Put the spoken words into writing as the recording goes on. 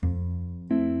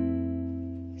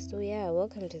So, yeah,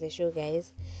 welcome to the show,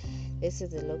 guys. This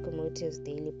is the Locomotives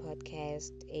Daily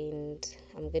Podcast, and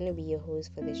I'm going to be your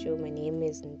host for the show. My name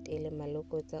is Ntele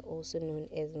Malokota, also known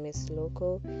as Miss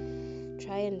Loco.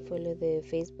 Try and follow the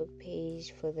Facebook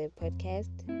page for the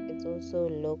podcast. It's also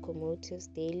Locomotives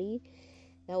Daily.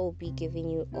 That will be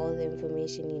giving you all the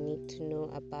information you need to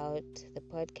know about the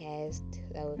podcast,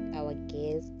 our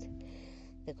guests,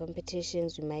 the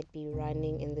competitions we might be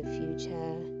running in the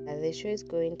future. The show is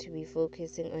going to be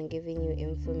focusing on giving you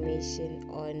information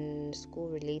on school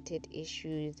related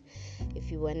issues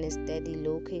if you want to study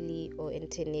locally or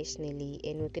internationally,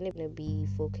 and we're going to be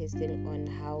focusing on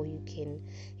how you can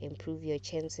improve your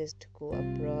chances to go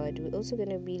abroad. We're also going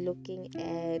to be looking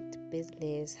at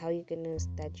business, how you're going to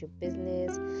start your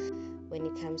business, when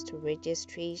it comes to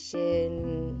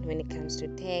registration, when it comes to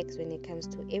tax, when it comes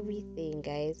to everything,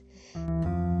 guys.